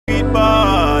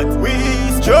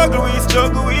struggle.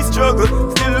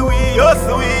 Still we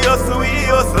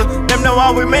hustle. Them know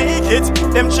how we make it.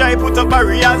 Them try put up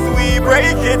barriers, we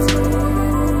break it.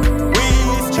 We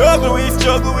struggle.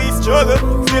 Still we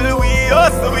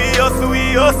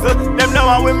hustle. Them know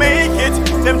how we make it.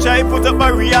 Them try put up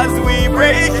barriers, we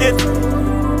break it.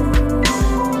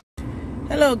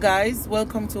 Hello guys,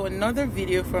 welcome to another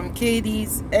video from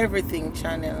KD's Everything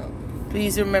channel.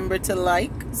 Please remember to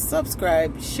like,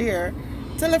 subscribe, share,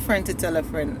 tell a friend to tell a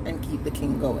friend, and keep the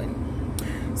king going.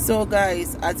 So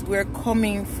guys, as we're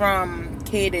coming from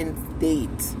Caden's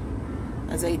date,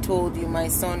 as I told you, my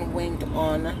son went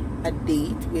on a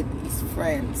date with his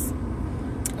friends.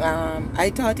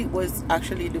 I thought it was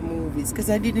actually the movies because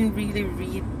I didn't really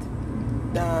read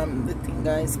the thing,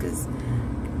 guys, because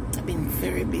I've been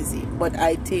very busy, but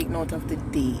I take note of the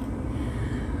day.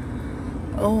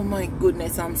 Oh my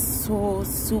goodness, I'm so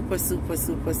super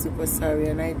sorry,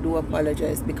 and I do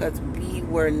apologize because we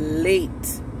were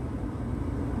late.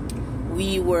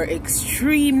 We were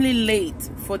extremely late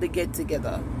for the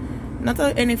get-together. Not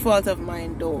any fault of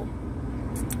mine though,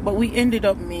 but we ended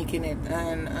up making it,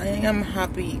 and I am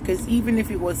happy because even if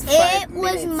it was 5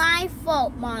 minutes, it was my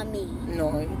fault, Mommy.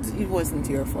 No, it wasn't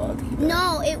your fault either.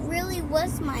 No, it really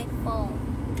was my fault.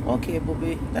 Okay,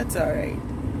 Bobby, that's alright.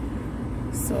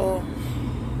 So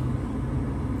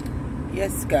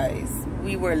yes guys,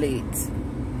 we were late.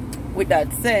 With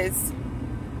that says,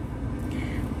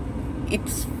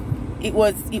 it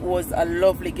was a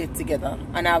lovely get together,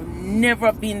 and I've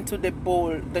never been to the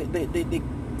bowl, the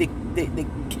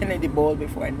Kennedy Bowl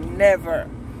before. Never.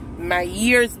 My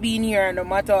years being here, no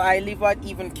matter, I live at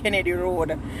even Kennedy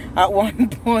Road at one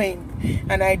point,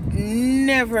 and I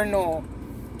never know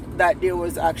that there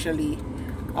was actually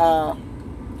a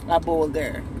bowl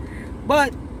there.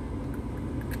 But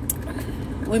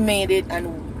we made it,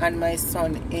 and my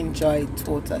son enjoyed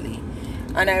totally,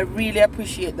 and I really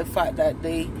appreciate the fact that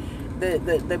the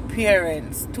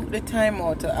parents took the time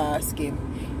out to ask him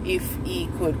if he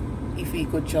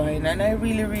could join, and I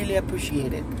really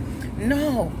appreciate it.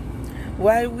 Now,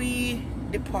 while we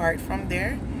depart from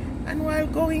there and while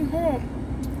going home,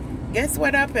 guess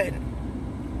what happened?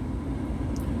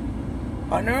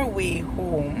 On our way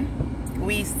home,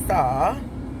 we saw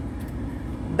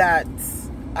that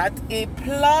at a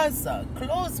plaza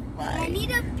close by,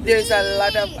 there's a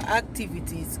lot of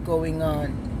activities going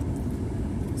on.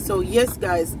 So yes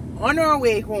guys, on our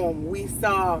way home, we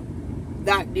saw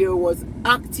that there was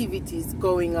activities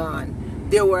going on.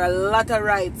 There were a lot of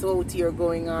rides out here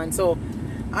going on. So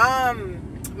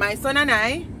my son and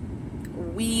I,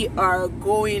 we are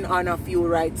going on a few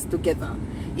rides together.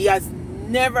 He has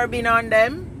never been on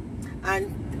them,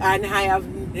 and I have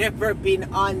never been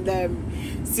on them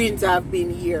since I've been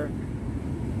here.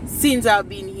 Since I've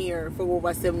been here for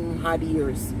over 7 hard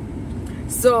years.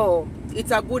 So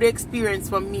it's a good experience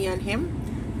for me and him.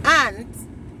 And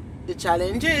the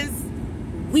challenge is,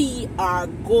 we are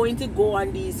going to go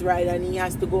on these rides, and he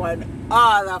has to go on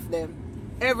all of them.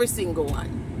 Every single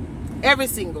one. Every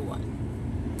single one.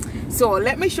 So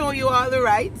let me show you all the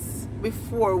rides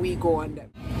before we go on them.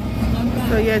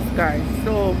 So yes guys,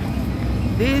 so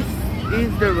this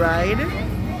is the ride.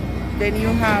 Then you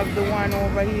have the one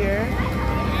over here.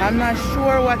 I'm not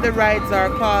sure what the rides are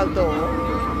called though.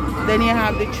 Then you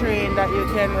have the train that you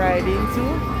can ride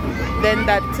into. Then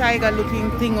that tiger looking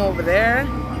thing over there,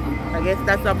 I guess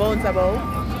that's a bounceabout.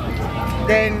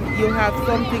 Then you have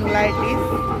something like this.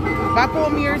 Back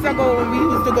home years ago when we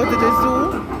used to go to the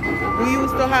zoo, we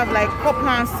used to have like cup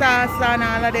and sauce and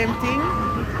all of them things.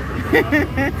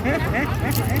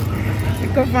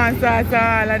 Cup and sauce and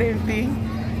all of them things.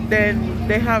 Then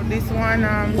they have this one,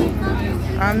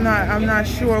 I'm not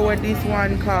sure what this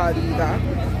one called either.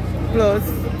 Plus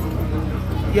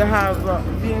you have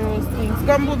various things,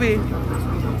 come booby,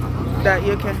 that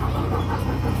you can.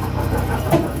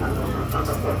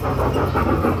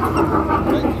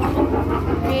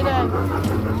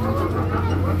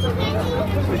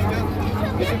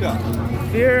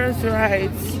 Various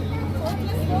rides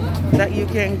that you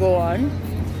can go on.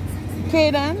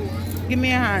 Kaden, give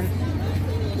me a hand.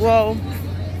 Wow,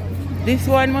 this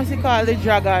one must be called the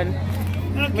dragon.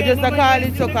 We just call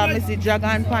it so come see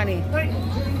dragon panny.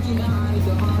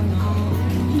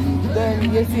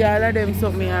 Then you see all of them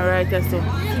something alright, so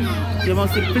you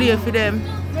must play for them.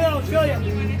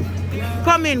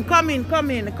 Come in.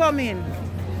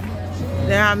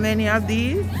 There are many of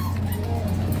these.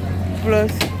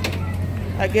 Plus,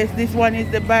 I guess this one is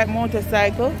the bike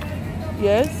motorcycle.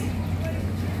 Yes.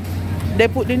 They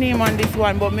put the name on this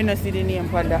one, but me not see the name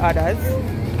on the others.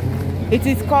 It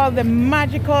is called the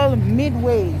Magical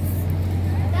Midways.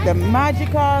 The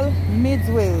Magical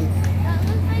Midways.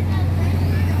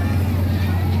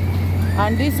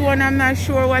 And this one I'm not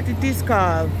sure what it is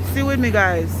called. See with me,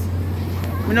 guys.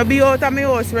 I'm not be out of my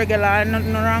house regular and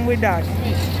nothing wrong with that.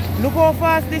 Look how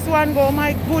fast this one go,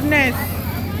 my goodness.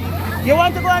 You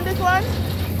want to go on this one?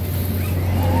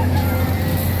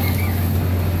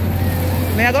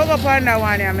 Me I go up on that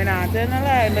one here, me not tell no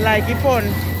lie. Me like it fun.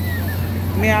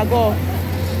 Me I go.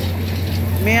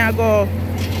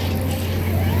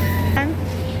 And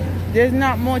there's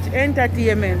not much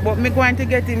entertainment, but me going to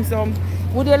get him some.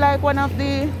 Would you like one of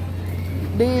the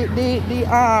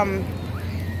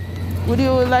would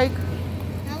you like?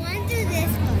 I want to do this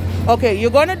one. Okay,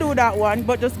 you're gonna do that one,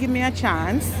 but just give me a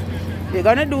chance. You're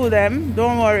gonna do them,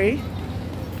 don't worry.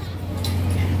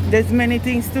 There's many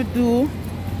things to do,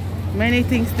 many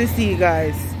things to see,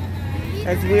 guys,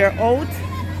 as we are out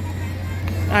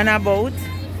and about,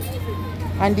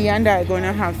 and the and I are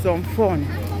gonna have some fun.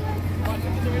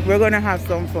 We're gonna have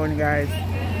some fun, guys.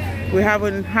 We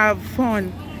haven't had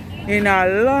fun in a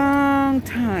long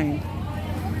time,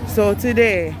 so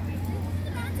today,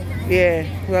 yeah,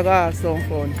 we're gonna have some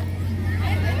fun.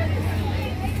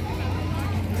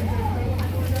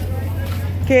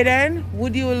 Okay then,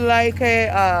 would you like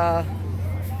a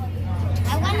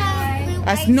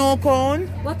snow cone?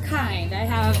 What kind? I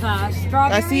have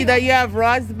strawberry. I see that you have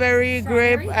raspberry,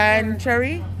 grape, and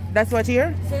cherry. That's what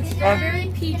here? So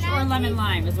strawberry, peach, or lemon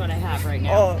lime is what I have right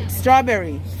now. Oh,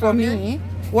 strawberry for me.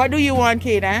 What do you want,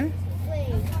 Kaden? Wait,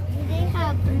 do they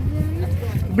have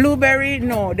blueberry? Blueberry?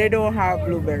 No, they don't have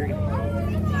blueberry.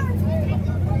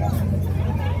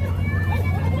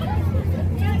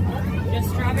 Just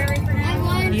strawberry for now? I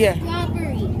want Yeah.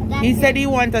 strawberry. He said he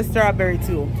wants a strawberry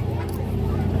too.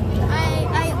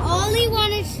 I only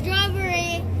wanted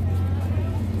strawberry.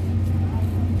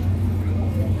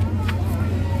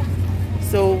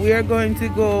 So we are going to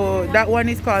go. That one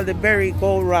is called the berry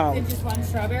go round. Just one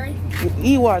strawberry?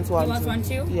 He wants one. He wants one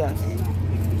too? Yes.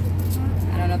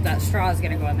 I don't know if that straw is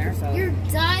gonna go in there. So You're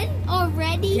done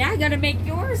already? yeah, I gotta make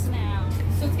yours now.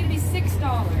 So it's gonna be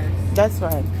 $6. That's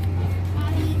right.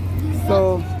 Mommy, you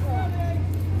So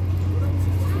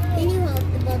can you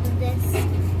hold the both of this?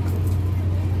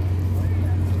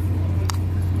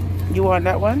 you want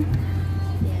that one?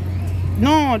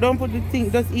 No, don't put the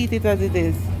thing. Just eat it as it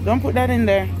is. Don't put that in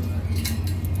there.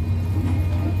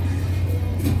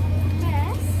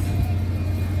 Yes.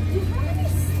 Do you have any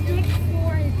stick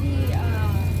for the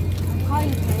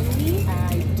cotton candy? I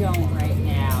don't right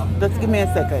now. Just give me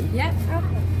a second. Yep.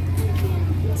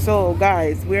 So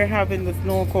guys, we're having the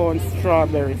snow cone,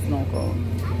 strawberry snow cone.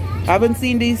 I haven't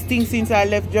seen these things since I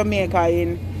left Jamaica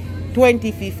in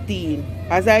 2015.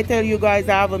 As I tell you guys,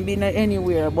 I haven't been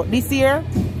anywhere. But this year,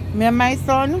 me and my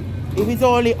son, if it's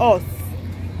only us,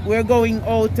 we're going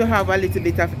out to have a little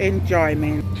bit of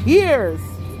enjoyment. Years.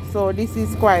 So this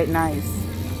is quite nice.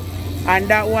 And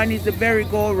that one is the berry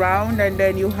go round, and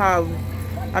then you have,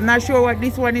 I'm not sure what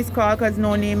this one is called because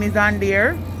no name is on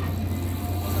there.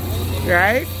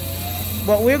 Right?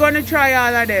 But we're going to try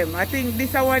all of them. I think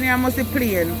this one here must be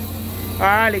plain. Or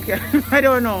I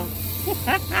don't know.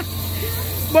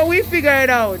 But we figure it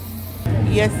out.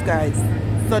 Yes, guys.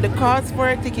 So the cost for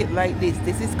a ticket like this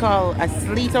is called a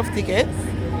slate of tickets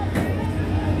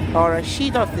or a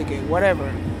sheet of ticket,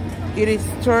 whatever. It is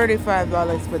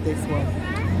 $35 for this one.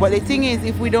 But the thing is,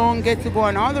 if we don't get to go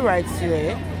on all the rides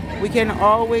today, we can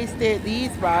always take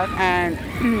these back and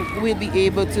we'll be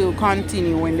able to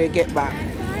continue when they get back.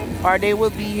 Or they will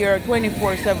be here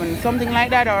 24/7, something like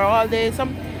that, or all day.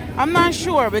 I'm not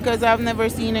sure because I've never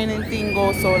seen anything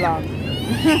go so long.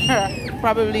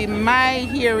 Probably my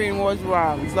hearing was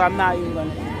wrong, so I'm not even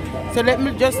gonna. So let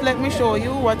me show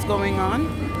you what's going on.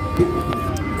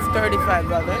 It's $35.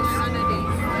 Are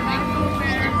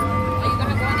you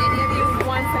gonna go on any of these?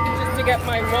 1 second just to get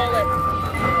my wallet.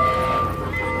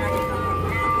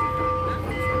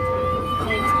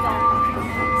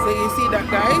 So you see that,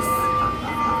 guys?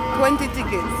 20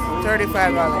 tickets,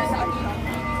 $35.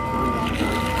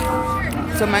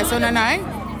 So my son and I,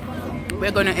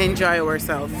 we're gonna enjoy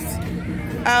ourselves.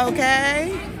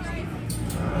 Okay?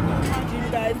 You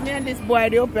guys, me and this boy,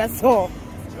 they up so.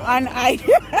 And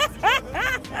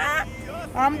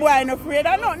I'm boy, I'm afraid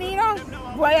of nothing, you know.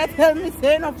 Boy, I tell me,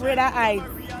 say, I'm afraid of heights.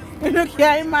 You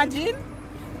can't imagine?